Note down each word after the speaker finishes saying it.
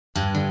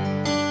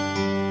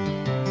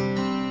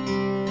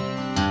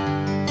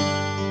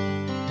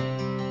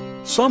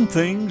Some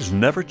things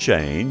never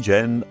change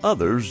and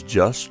others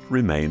just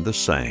remain the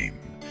same.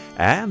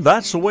 And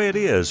that's the way it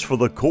is for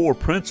the core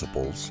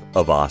principles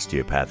of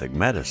osteopathic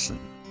medicine.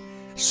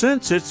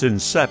 Since its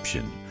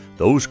inception,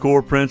 those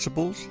core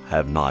principles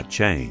have not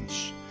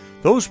changed.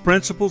 Those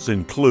principles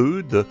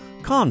include the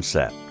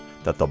concept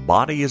that the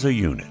body is a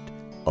unit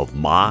of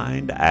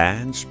mind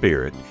and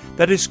spirit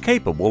that is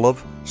capable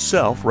of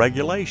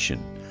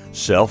self-regulation,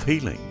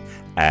 self-healing,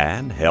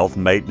 and health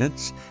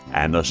maintenance,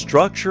 and the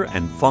structure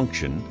and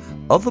function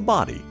of the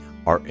body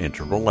are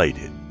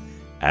interrelated,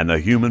 and the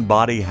human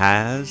body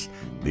has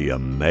the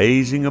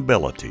amazing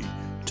ability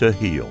to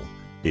heal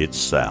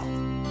itself.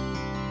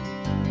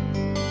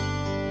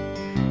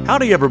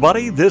 Howdy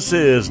everybody, this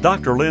is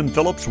Dr. Lynn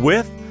Phillips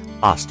with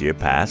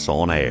Osteopaths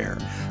on Air,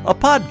 a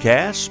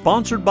podcast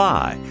sponsored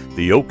by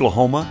the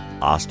Oklahoma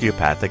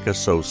Osteopathic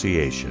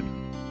Association.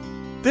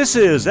 This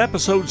is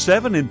episode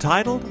 7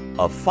 entitled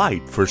A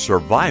Fight for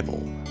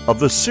Survival of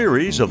the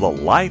series of the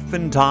life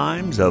and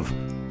times of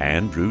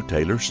Andrew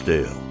Taylor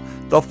Still,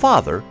 the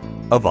father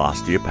of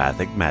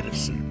osteopathic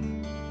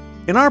medicine.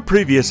 In our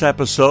previous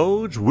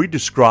episodes, we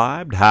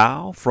described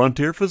how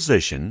frontier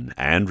physician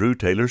Andrew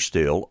Taylor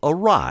Still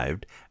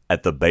arrived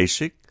at the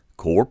basic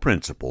core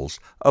principles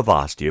of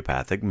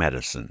osteopathic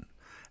medicine,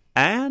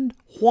 and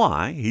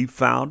why he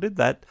founded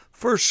that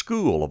first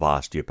school of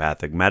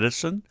osteopathic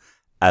medicine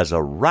as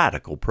a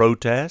radical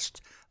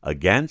protest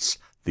against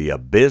the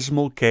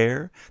abysmal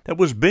care that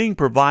was being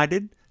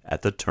provided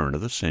at the turn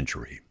of the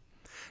century.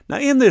 Now,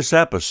 in this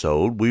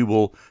episode, we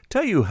will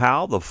tell you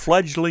how the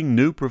fledgling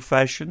new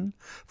profession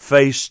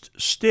faced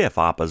stiff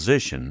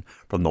opposition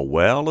from the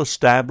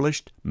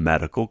well-established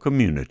medical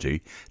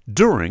community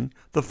during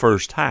the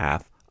first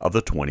half of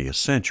the 20th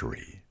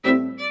century.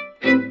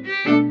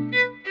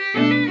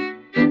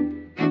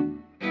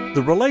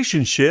 The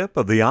relationship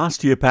of the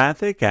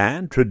osteopathic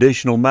and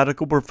traditional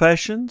medical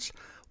professions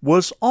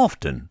was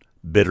often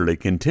bitterly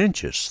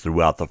contentious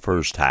throughout the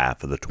first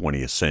half of the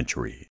 20th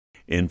century.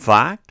 In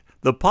fact,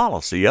 the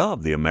policy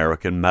of the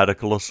American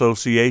Medical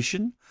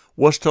Association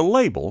was to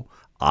label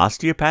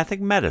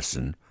osteopathic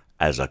medicine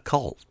as a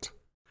cult.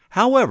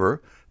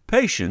 However,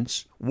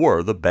 patients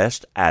were the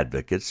best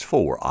advocates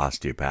for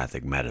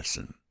osteopathic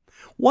medicine.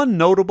 One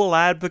notable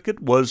advocate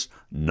was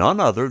none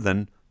other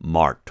than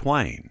Mark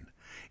Twain.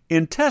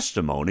 In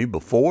testimony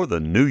before the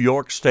New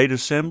York State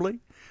Assembly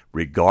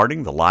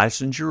regarding the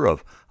licensure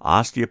of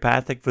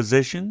osteopathic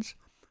physicians,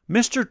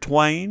 Mr.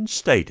 Twain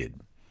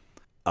stated,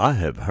 "I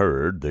have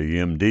heard the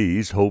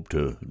MDs hope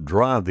to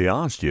drive the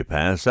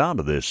osteopaths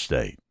out of this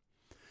state.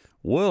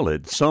 Well,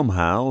 it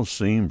somehow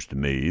seems to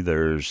me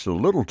there's a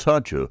little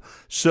touch of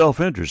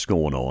self-interest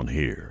going on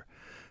here.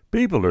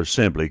 People are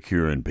simply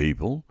curing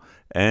people,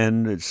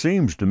 and it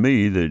seems to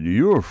me that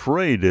you're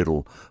afraid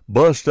it'll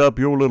bust up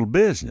your little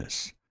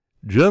business.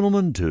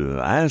 Gentlemen, to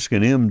ask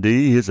an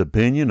MD his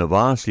opinion of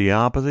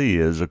osteopathy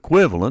is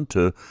equivalent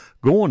to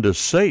going to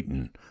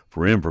Satan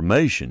for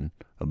information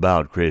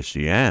about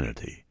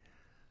Christianity."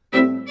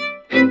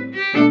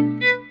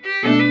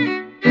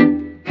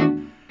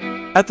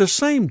 At the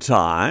same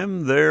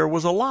time, there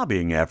was a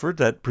lobbying effort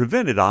that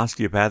prevented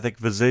osteopathic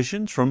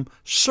physicians from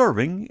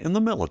serving in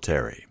the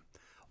military.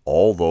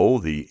 Although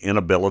the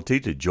inability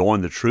to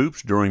join the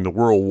troops during the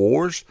World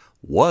Wars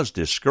was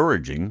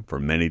discouraging for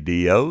many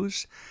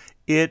DOs,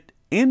 it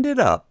ended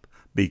up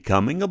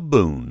becoming a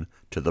boon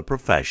to the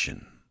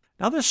profession.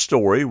 Now, this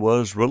story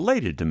was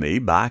related to me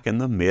back in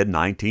the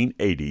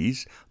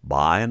mid-1980s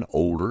by an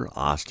older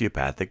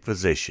osteopathic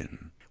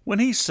physician, when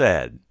he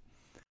said,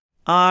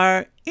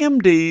 "Our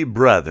MD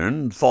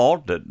brethren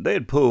thought that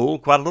they'd pull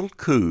quite a little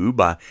coup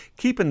by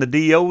keeping the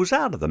DOs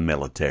out of the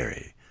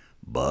military,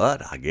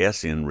 but I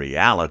guess in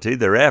reality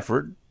their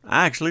effort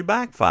actually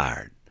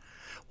backfired.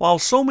 While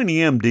so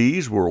many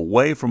MDs were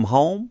away from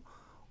home,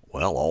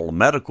 well, all the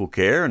medical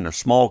care in the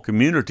small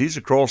communities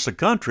across the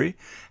country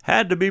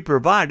had to be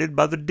provided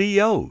by the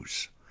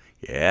DOs.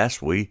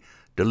 Yes, we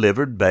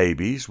delivered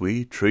babies,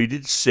 we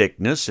treated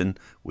sickness, and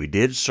we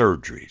did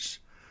surgeries.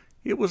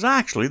 It was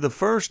actually the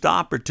first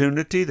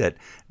opportunity that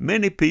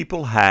many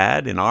people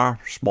had in our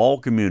small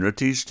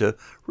communities to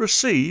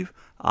receive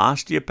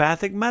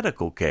osteopathic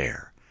medical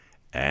care,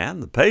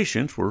 and the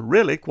patients were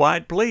really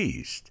quite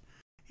pleased."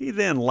 He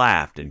then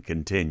laughed and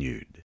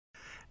continued,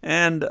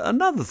 "And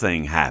another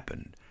thing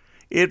happened.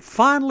 It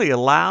finally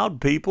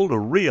allowed people to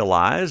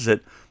realize that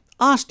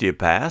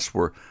osteopaths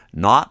were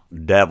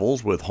not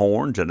devils with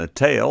horns and a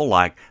tail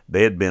like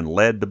they had been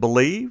led to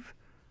believe.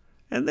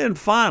 And then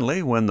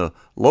finally, when the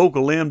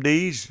local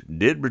MDs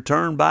did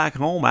return back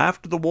home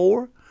after the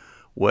war,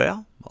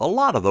 well, a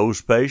lot of those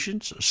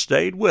patients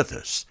stayed with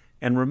us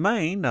and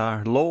remained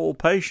our loyal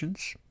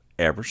patients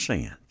ever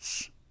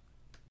since."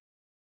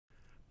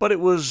 But it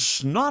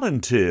was not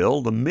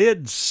until the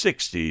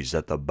mid-60s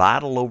that the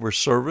battle over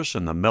service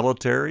in the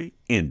military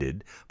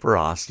ended for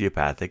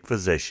osteopathic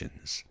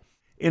physicians.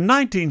 In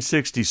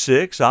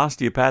 1966,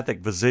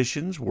 osteopathic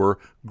physicians were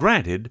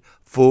granted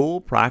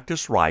full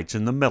practice rights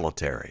in the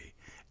military,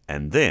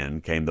 and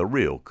then came the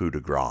real coup de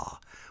grace,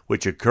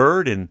 which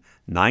occurred in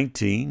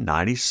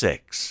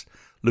 1996.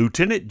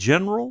 Lieutenant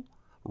General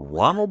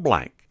Ronald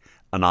Blank,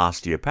 an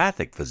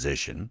osteopathic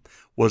physician,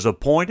 was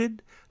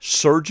appointed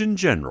Surgeon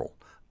General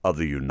of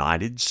the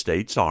United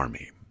States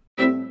Army.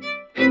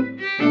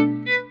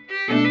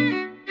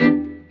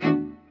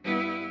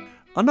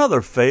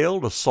 Another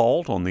failed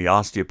assault on the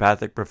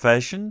osteopathic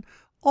profession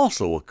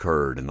also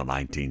occurred in the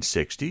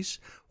 1960s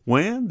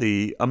when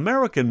the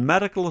American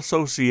Medical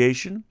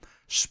Association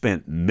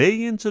spent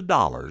millions of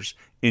dollars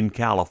in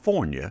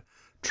California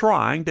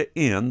trying to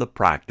end the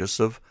practice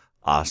of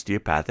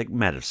osteopathic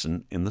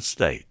medicine in the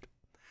state.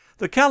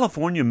 The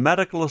California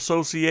Medical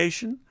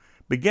Association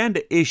began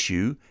to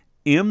issue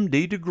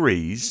MD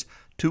degrees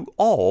to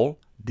all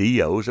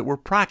DOs that were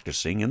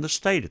practicing in the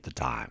state at the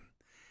time.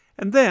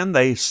 And then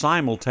they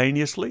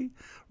simultaneously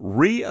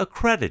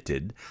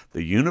re-accredited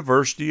the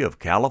University of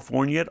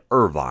California at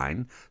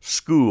Irvine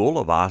School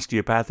of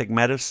Osteopathic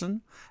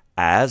Medicine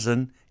as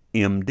an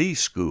MD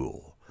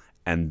school,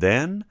 and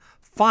then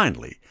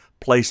finally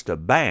placed a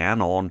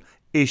ban on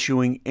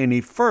issuing any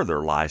further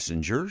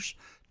licensures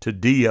to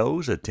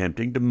DOs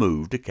attempting to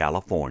move to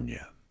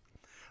California.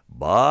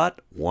 But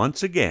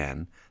once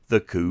again, the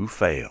coup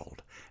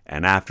failed,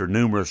 and after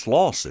numerous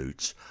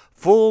lawsuits,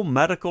 full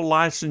medical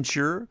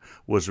licensure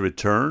was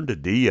returned to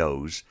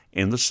DOs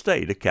in the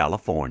state of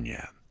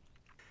California.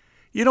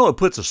 You know, it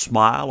puts a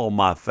smile on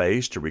my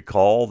face to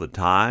recall the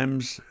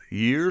times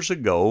years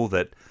ago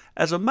that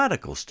as a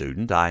medical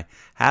student I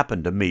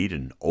happened to meet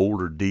an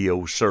older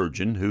DO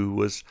surgeon who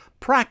was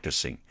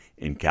practicing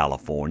in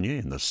California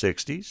in the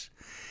 60s.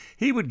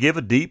 He would give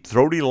a deep,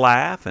 throaty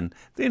laugh, and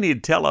then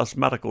he'd tell us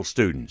medical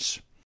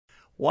students,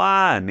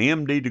 "Why, an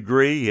MD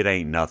degree, it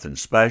ain't nothing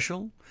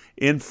special.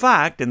 In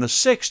fact, in the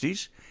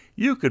 60s,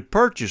 you could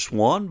purchase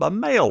one by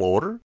mail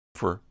order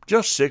for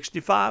just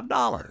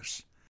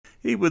 $65.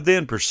 He would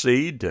then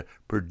proceed to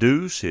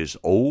produce his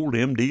old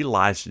MD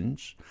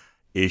license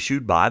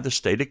issued by the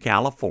state of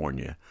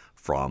California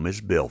from his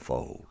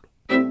billfold.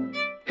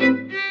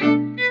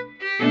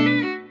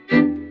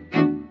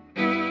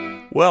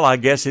 Well, I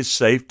guess it's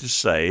safe to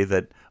say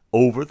that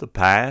over the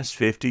past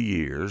 50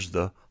 years,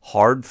 the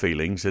hard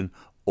feelings and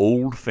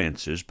old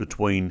fences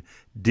between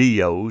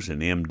DOs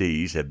and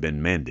MDs have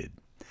been mended.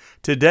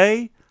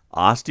 Today,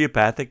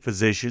 osteopathic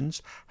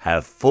physicians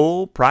have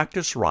full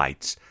practice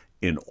rights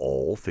in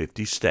all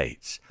 50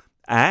 states,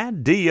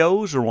 and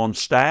DOs are on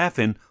staff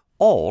in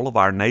all of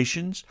our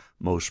nation's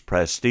most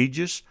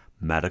prestigious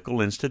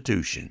medical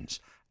institutions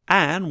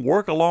and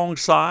work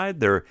alongside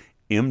their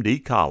MD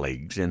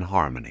colleagues in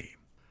harmony.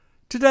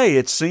 Today,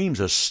 it seems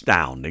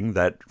astounding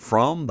that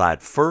from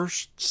that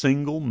first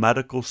single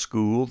medical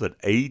school that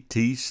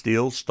A.T.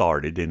 Still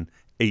started in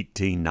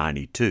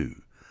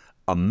 1892,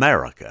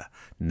 America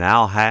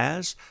now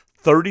has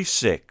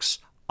 36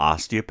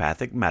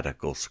 osteopathic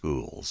medical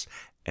schools,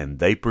 and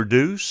they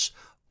produce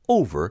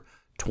over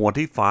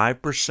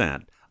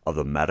 25% of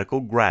the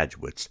medical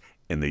graduates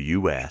in the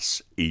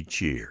U.S.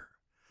 each year.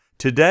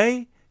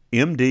 Today,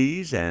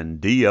 MDs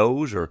and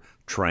DOs are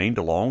trained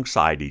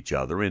alongside each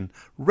other in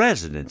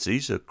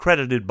residencies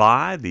accredited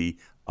by the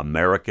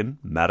American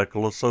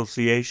Medical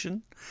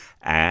Association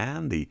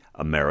and the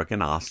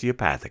American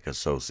Osteopathic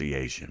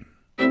Association.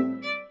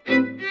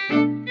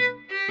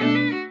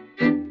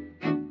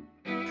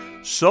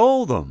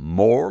 So the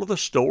moral of the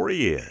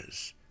story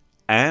is,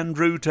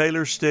 Andrew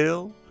Taylor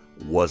Still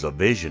was a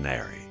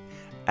visionary,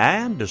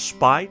 and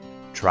despite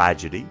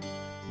tragedy,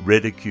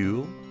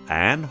 ridicule,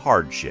 and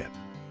hardship,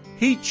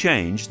 he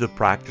changed the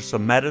practice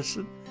of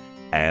medicine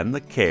and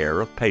the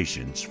care of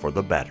patients for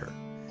the better.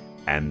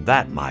 And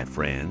that, my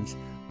friends,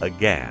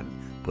 again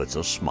puts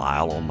a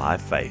smile on my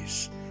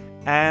face.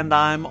 And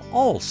I'm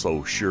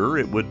also sure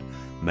it would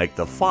make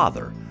the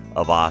father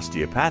of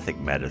osteopathic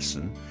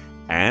medicine,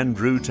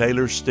 Andrew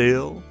Taylor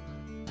Still,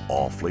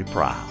 awfully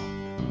proud.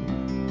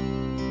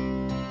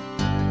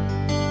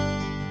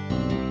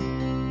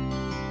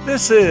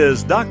 This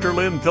is Dr.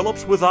 Lynn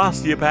Phillips with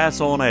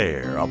Osteopaths on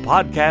Air, a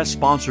podcast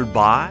sponsored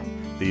by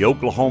the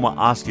Oklahoma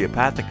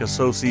Osteopathic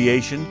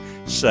Association,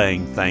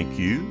 saying thank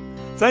you.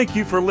 Thank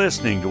you for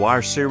listening to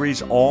our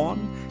series on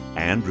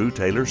Andrew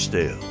Taylor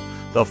Still,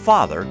 the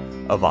father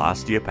of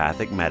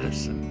osteopathic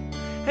medicine.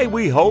 Hey,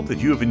 we hope that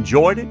you have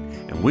enjoyed it,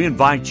 and we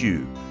invite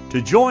you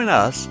to join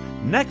us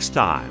next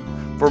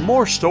time for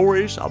more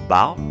stories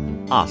about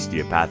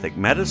osteopathic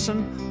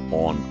medicine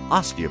on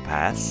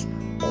Osteopaths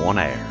on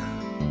Air.